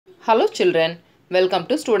Hello children, welcome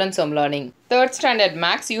to Students Home Learning. 3rd Standard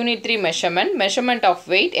Max Unit 3 Measurement of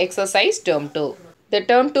Weight Exercise Term 2. The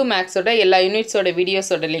Term 2 Max oda எல்லா units oda videos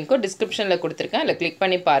oda link descriptionல கொடுத்திருக்கேன். அதல click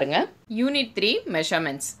பண்ணி பாருங்க. Unit 3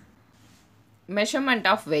 Measurements. Measurement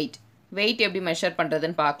of Weight. Weight எப்படி measure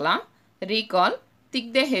பண்றதுன்னு பார்க்கலாம். Recall, thick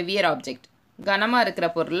the heavier object. கனமா இருக்கிற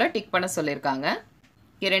பொருளை டிக் பண்ண சொல்லிருக்காங்க.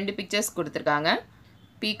 இங்க ரெண்டு pictures கொடுத்திருக்காங்க.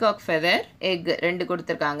 Peacock feather, egg ரெண்டு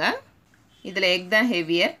கொடுத்திருக்காங்க. இதில் egg தான்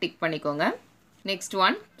heavier, tick பண்ணிக்கோங்க. Next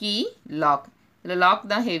one, key, lock. இதில் lock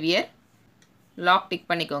தான் heavier, lock tick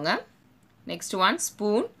பண்ணிக்கோங்க. Next one,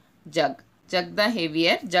 spoon, jug. Jug தான்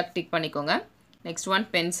heavier, jug tick பண்ணிக்கோங்க. Next one,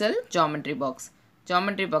 pencil, geometry box.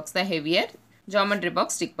 Geometry box தான் heavier, geometry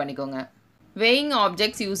box tick பண்ணிக்கோங்க. Weighing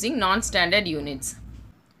objects using non-standard units.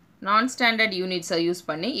 Non-standard units use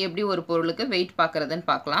பண்ணி எப்படி ஒரு பொருளுக்கு weight பார்க்கறதுன்னு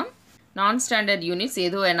பார்க்கலாம். Non-standard units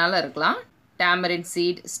எது வேணாலும் இருக்கலாம். Tamarind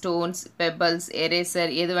seed, stones, pebbles, eraser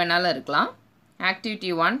எது வேணாலும் இருக்கலாம். Activity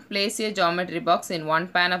 1. Place a geometry box in one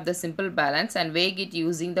pan of the simple balance and weigh it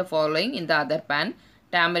using the following in the other pan.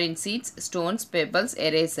 Tamarind seeds, stones, pebbles,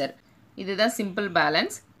 eraser. இதுதான் simple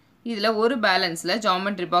balance. இதில் ஒரு பேலன்ஸில்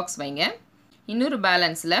geometry box வைங்க. இன்னொரு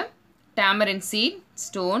பேலன்ஸில் tamarind seed,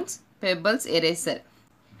 stones, pebbles, eraser.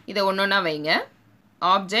 இதை ஒன்றொன்னா வைங்க.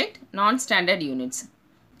 Object, non-standard units.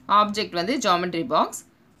 Object வந்து geometry box.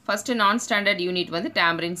 First non-standard unit வந்து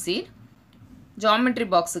tamarind seed. Geometry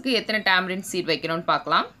boxக்கு எத்தனை tamarind seed வைக்கணும்னு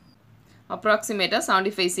பார்க்கலாம். Approximate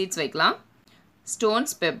 75 seeds வைக்கலாம்.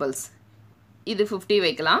 Stones, pebbles. இது 50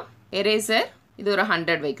 வைக்கலாம். Eraser இது ஒரு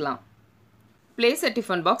 100 வைக்கலாம். Place a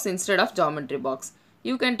tiffin box instead of geometry box.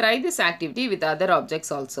 You can try this activity with other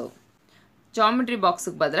objects also. Geometry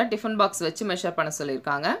boxக்கு பதிலா tiffin box வச்சு measure பண்ண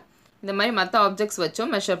சொல்லிருக்காங்க. இந்த மாதிரி மற்ற objects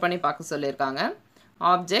வச்சும் measure பண்ணி பார்க்க சொல்லிருக்காங்க.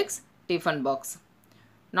 Objects, tiffin box.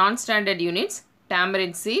 Non-standard units,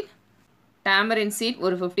 tamarind seed. Tamarind seed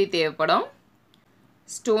ஒரு 50 தேவைப்படும்.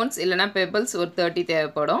 Stones இல்லனா pebbles ஒரு 30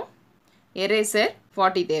 தேவைப்படும். Eraser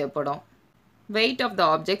 40 தேவைப்படும். Weight of the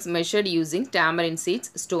objects measured using tamarind seeds,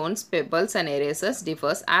 stones, pebbles and erasers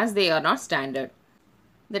differs as they are not standard.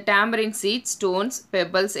 The tamarind seed, stones,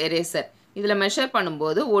 pebbles, eraser இதில் measure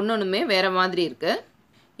பண்ணும்போது ஒன்னொன்னுமே வேற மாதிரி இருக்கு.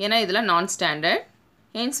 ஏன்னா இதில் non-standard.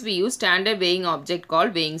 Hence we use standard weighing object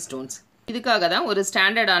called weighing stones. இதுக்காக தான் ஒரு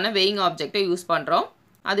ஸ்டாண்டர்டான weighing objectை யூஸ் பண்ணுறோம்.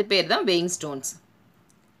 அது பேர் தான் weighing stones.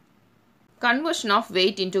 Conversion of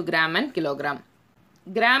weight into gram and kilogram.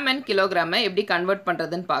 Gram and kilogram எப்படி கன்வெர்ட்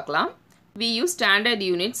பண்ணுறதுன்னு பார்க்கலாம். We use standard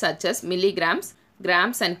units such as milligrams,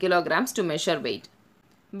 grams and kilograms to measure weight.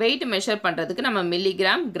 Weight measure பண்ணுறதுக்கு நம்ம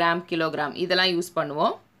milligram, gram, kilogram இதெல்லாம் use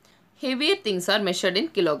பண்ணுவோம். Heavier things are measured in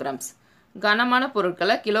kilograms. கனமான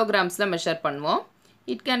பொருட்களை kilogramsல measure பண்ணுவோம்.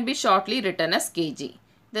 It can be shortly written as kg.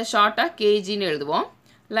 The shorter kg னு எழுதுவோம்.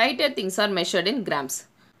 Lighter things are measured in grams.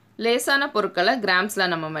 லேசான பொருட்களை கிராம்ஸ்ல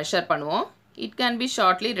நம்ம மெஷர் பண்ணுவோம். It can be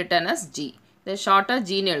shortly written as g. The shorter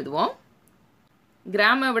g னு எழுதுவோம்.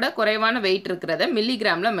 கிராமை விட குறைவான வெயிட் இருக்கிறத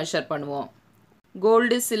மில்லிகிராம்ல மெஷர் பண்ணுவோம்.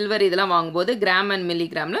 கோல்டு, சில்வர் இதெல்லாம் வாங்கும்போது கிராம் அண்ட்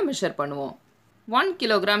மில்லிகிராம்ல மெஷர் பண்ணுவோம். 1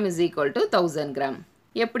 kilogram is equal to 1000 gram.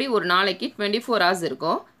 எப்படி ஒரு நாளைக்கு 24 hours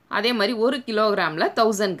இருக்கோ அதே மாதிரி ஒரு கிலோகிராமில்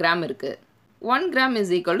 1000 கிராம் இருக்குது. 1 gram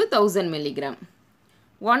is equal to 1000 milligram.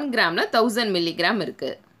 1 gramல 1000 milligram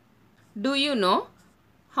இருக்குது. Do you know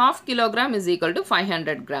half kilogram is equal to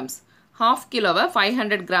 500 grams. Half kiloவை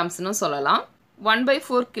 500 gramsனு சொல்லலாம்.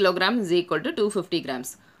 1/4 kilogram is equal to 250 grams.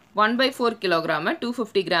 1/4 kilogram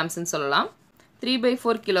 250 gramsனு சொல்லலாம்.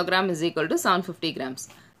 3/4 kilogram is equal to 750 grams.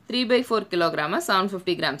 3/4 kilogram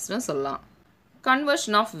 750 gramsனு சொல்லலாம்.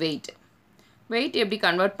 Conversion of weight. Weight எப்படி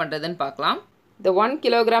convert பண்ணுறதுன்னு பார்க்கலாம். The 1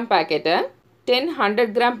 kilogram packet 10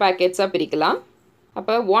 100 gram packets பிரிக்கலாம்.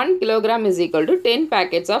 அப்போ 1 kilogram is equal to 10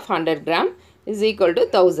 packets of 100 gram is equal to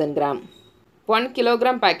 1000 gram. 1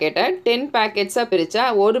 kilogram packet 10 packets பிரிச்சா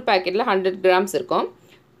ஒரு packetல 100 grams இருக்கும்.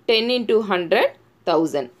 10 into 100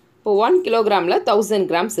 1000. இப்போ 1 kilogramல 1000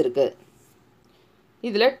 grams இருக்கு.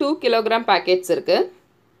 இதில் 2 kilogram packets இருக்கு.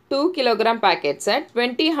 2 kilogram packets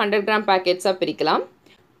 20 100 gram packets பிரிக்கலாம்.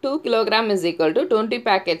 2 kilogram is equal to 20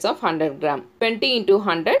 packets of 100 gram. 20 into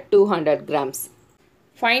 100 200 grams.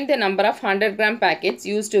 Find the number of 100 gram packets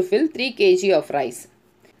used to fill 3 kg of rice.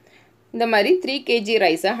 இந்த மாதிரி 3 kg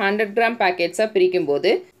rice 100 gram packets பிரிக்கும்போது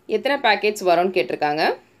எத்தனை packets வரும்னு கேட்டிருக்காங்க.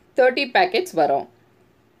 30 packets வரும்.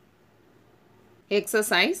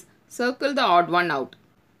 Exercise. Circle the odd one out.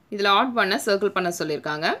 இதில் odd one circle பண்ண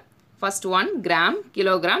சொல்லியிருக்காங்க. First one gram,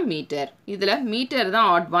 kilogram, meter. இதில் meter தான்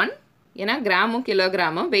odd one. ஏன்னா கிராமும்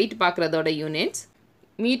கிலோகிராமும் வெயிட் பார்க்குறதோட யூனிட்ஸ்.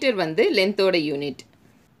 மீட்டர் வந்து லென்த்தோட unit.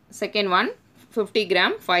 Second one 50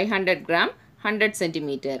 gram, 500 gram, 100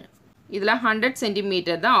 centimeter. இதில் 100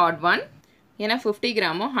 centimeter தான் odd one. ஏன்னா 50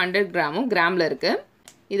 கிராமும் 100 கிராமும் கிராமில் இருக்குது.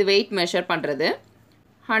 இது வெயிட் மெஷர் பண்ணுறது.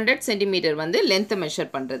 100 சென்டிமீட்டர் வந்து லென்த்து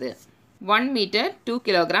மெஷர் பண்ணுறது. 1 மீட்டர் 2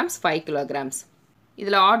 கிலோகிராம்ஸ் 5 கிலோகிராம்ஸ்.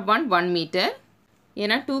 இதில் ஆட் 1 மீட்டர்,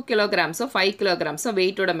 ஏன்னா 2 கிலோகிராம்ஸோ 5 கிலோகிராம்ஸோ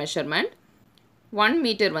வெயிட்டோட மெஷர்மெண்ட், 1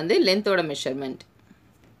 மீட்டர் வந்து லென்த்தோட measurement.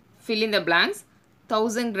 Fill in the blanks.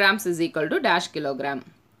 1000 grams is equal to dash kilogram.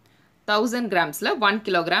 1000 gramsல 1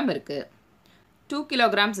 kilogram இருக்கு. 2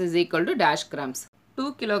 kilograms is equal to dash grams. 2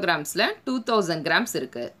 kilogramsல 2000 grams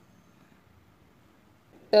இருக்கு.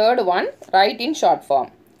 Third one, write in short form.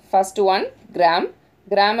 First one, gram.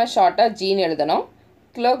 Gram shorta G னு எழுதணும்.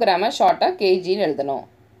 Kilogram shorta kg னு எழுதணும்.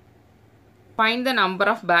 Find the number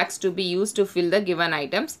of bags to be used to fill the given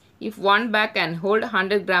items if one bag can hold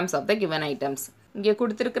 100 grams of the given items. இங்கே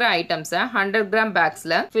கொடுத்துருக்கிற ஐட்டம்ஸை 100 gram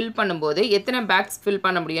பேக்ஸில் fill பண்ணும்போது எத்தனை packs fill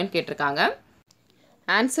பண்ண முடியும்னு கேட்டிருக்காங்க.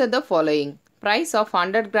 Answer the following. Price of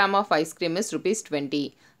 100 gram of ice cream is ₹20.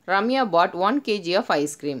 Ramya pot 1 kg of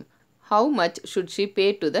ice cream. How much should she pay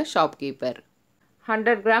to the shopkeeper?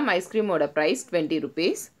 100 gram ஐஸ்கிரீமோட price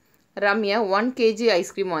 ₹20. Ramya 1 kg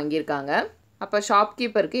ice cream வாங்கியிருக்காங்க. அப்போ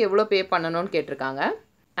ஷாப்கீப்பருக்கு எவ்வளோ பே பண்ணணும்னு கேட்டிருக்காங்க.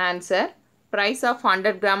 Answer, price of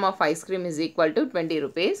 100 gram of ice cream is equal to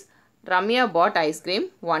 ₹20. Ramya pot ice cream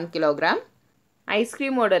 1 kilogram.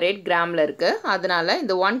 ஐஸ்கிரீமோட rate கிராமில் இருக்குது, அதனால்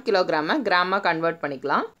இந்த 1 கிலோகிராமை கிராமாக convert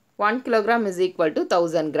பண்ணிக்கலாம். 1 kilogram is equal to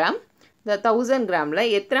 1000 gram. இந்த 1000 கிராமில்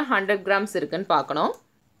எத்தனை 100 கிராம்ஸ் இருக்குன்னு பார்க்கணும்.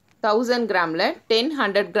 1000 கிராமில் 10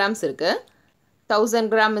 100 கிராம்ஸ் இருக்குது. 1000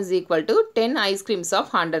 gram is equal to 10 ice creams of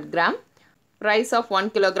 100 gram. Price of 1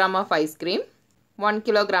 kilogram of ice cream. 1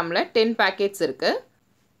 கிலோகிராமில் 10 packets இருக்குது.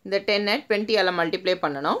 இந்த 10ஐ 20ஆல் மல்டிப்ளை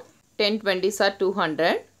பண்ணணும். 10 20s are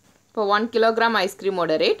 200. இப்போ 1 kilogram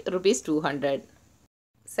ஐஸ்கிரீமோட rate ₹200.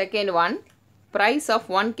 Second one, price of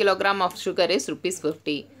 1 kilogram of sugar is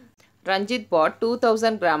 ₹50. Ranjit bought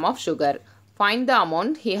 2000 gram of sugar. Find the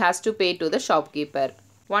amount he has to pay to the shopkeeper.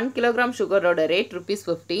 1 kilogram sugar ஓட rate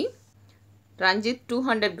 ₹50. Ranjith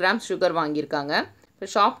 200 gram sugar வாங்கியிருக்காங்க. இப்போ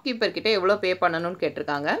shopkeeper கிட்ட எவ்வளோ பே பண்ணணும்னு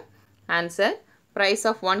கேட்டிருக்காங்க. Answer, price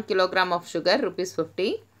of 1 kilogram of sugar ₹50.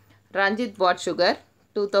 Ranjith pot sugar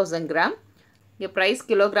 2000 gram. இங்கே price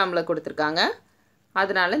கிலோகிராமில் கொடுத்துருக்காங்க,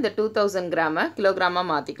 அதனால் இந்த 2000 கிராமை கிலோகிராமாக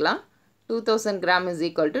மாற்றிக்கலாம். 2000 gram is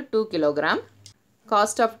equal to 2 kilogram.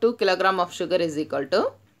 Cost of 2 kilogram of sugar is equal to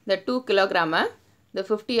இந்த 2 கிலோகிராமை இந்த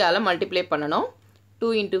 50ஆல் மல்டிப்ளை பண்ணணும். 2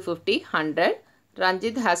 into 50 100.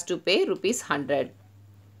 Ranjit has to pay ₹100.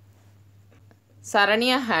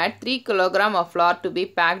 Saranya had 3 kilogram of flour to be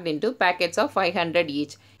packed into packets of 500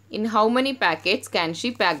 each. In how many packets can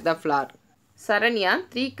she pack the flour? Saranya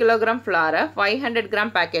 3 kilogram ஃப்ளாரை 500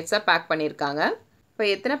 gram பேக்கெட்ஸை back பண்ணியிருக்காங்க. இப்போ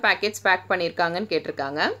எத்தனை packets back பண்ணியிருக்காங்கன்னு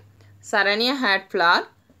கேட்டிருக்காங்க. Saranya had flower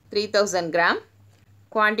 3000 gram.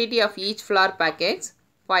 Quantity of each flower packets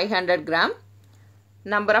 500 gram.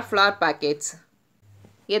 Number of flower packets.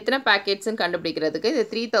 எத்தனை பேக்கெட்ஸ்ன்னு கண்டுபிடிக்கிறதுக்கு இது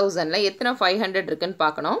 3000ல் எத்தனை 500 இருக்குன்னு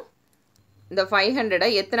பார்க்கணும். இந்த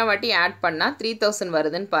 500ஐ எத்தனை வாட்டி ஆட் பண்ணால் 3000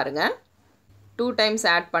 வருதுன்னு பாருங்கள். 2 டைம்ஸ்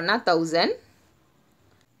ஆட் பண்ணால் 1000.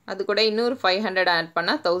 அது கூட இன்னொரு 500 ஆட்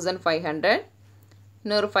பண்ணால் 1500.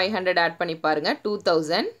 இன்னொரு 500 ஆட் பண்ணி பாருங்கள்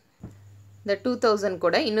 2000. இந்த 2000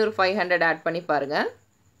 கூட இன்னொரு 500 ஆட் பண்ணி பாருங்கள்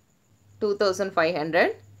 2500.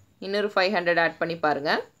 இன்னொரு 500 ஆட் பண்ணி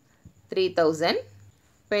பாருங்கள் 3000.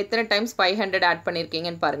 இப்போ எத்தனை டைம்ஸ் 500 ஆட்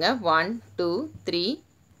பண்ணியிருக்கீங்கன்னு பாருங்கள். 1 2 3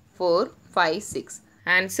 4 5 6.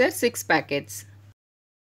 Answer 6 packets.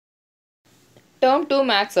 டேர்ம் 2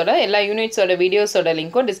 மேக்ஸோட எல்லா யூனிட்ஸோட வீடியோஸோட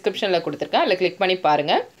லிங்க்கும் டிஸ்கிரிப்ஷனில் கொடுத்துருக்கேன், அதில் கிளிக் பண்ணி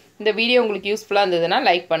பாருங்கள். இந்த வீடியோ உங்களுக்கு யூஸ்ஃபுல்லாக இருந்ததுன்னா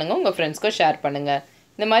லைக் பண்ணுங்கள், உங்கள் ஃப்ரெண்ட்ஸ்க்கும் ஷேர் பண்ணுங்கள்.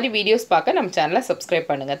 இந்த மாதிரி வீடியோஸ் பார்க்க நம்ம சேனலை சப்ஸ்கிரைப்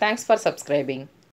பண்ணுங்கள். Thanks for subscribing.